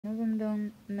Some of them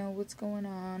don't know what's going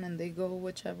on and they go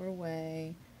whichever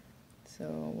way. So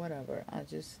whatever, I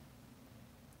just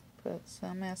put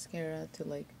some mascara to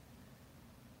like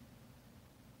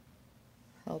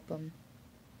help them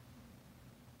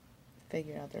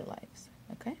figure out their lives,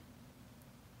 okay?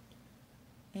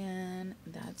 And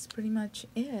that's pretty much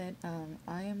it.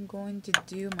 I am going to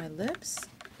do my lips.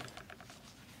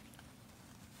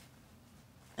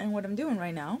 And what I'm doing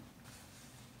right now,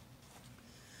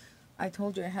 I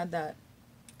told you I had that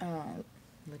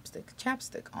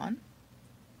chapstick on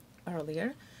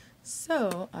earlier.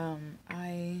 So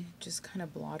I just kind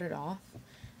of blot it off.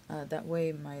 That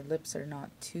way my lips are not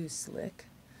too slick.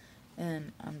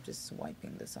 And I'm just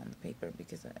wiping this on the paper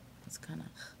because it's kind of...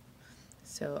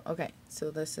 So, okay, so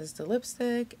this is the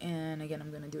lipstick, and again,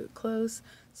 I'm going to do it close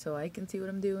so I can see what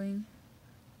I'm doing.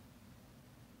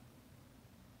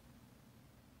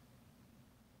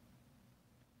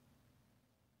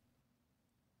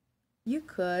 You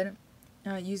could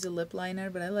use a lip liner,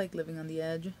 but I like living on the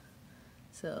edge,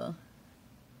 so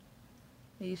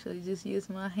I usually just use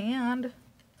my hand.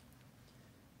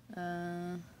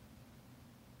 And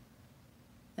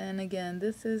again,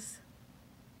 this is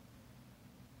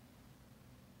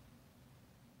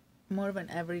more of an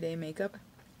everyday makeup,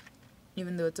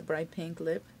 even though it's a bright pink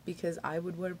lip, because I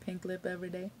would wear pink lip every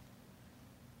day.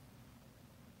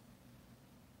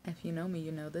 If you know me,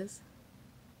 you know this.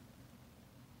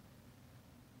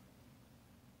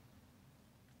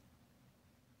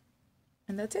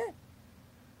 And that's it.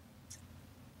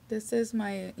 This is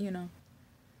my,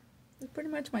 it's pretty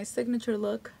much my signature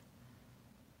look.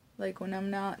 Like when I'm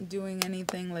not doing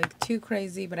anything like too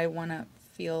crazy, but I want to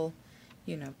feel,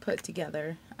 put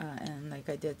together and like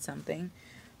I did something.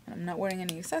 I'm not wearing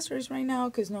any accessories right now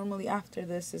because normally after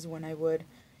this is when I would,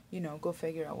 go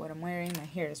figure out what I'm wearing. My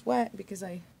hair is wet because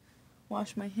I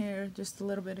washed my hair just a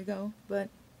little bit ago. But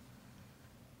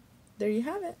there you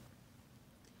have it.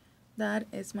 That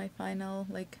is my final,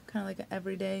 like, kind of like an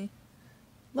everyday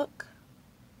look.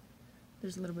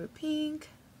 There's a little bit of pink.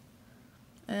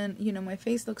 And, my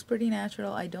face looks pretty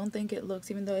natural. I don't think it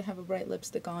looks, even though I have a bright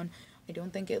lipstick on, I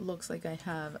don't think it looks like I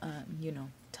have,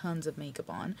 tons of makeup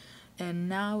on. And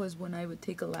now is when I would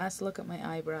take a last look at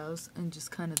my eyebrows and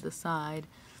just kind of decide,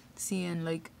 seeing,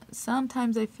 like,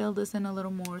 sometimes I fill this in a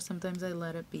little more, sometimes I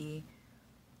let it be.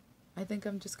 I think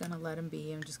I'm just going to let them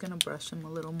be. I'm just going to brush them a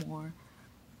little more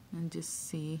and just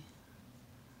see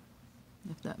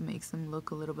if that makes them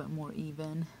look a little bit more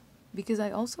even. Because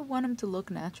I also want them to look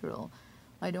natural.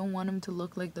 I don't want them to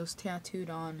look like those tattooed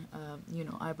on,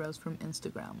 eyebrows from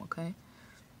Instagram, okay?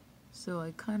 So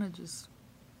I kind of just,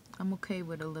 I'm okay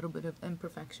with a little bit of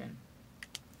imperfection.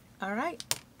 Alright.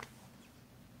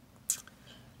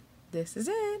 This is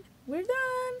it. We're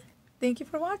done. Thank you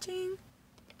for watching.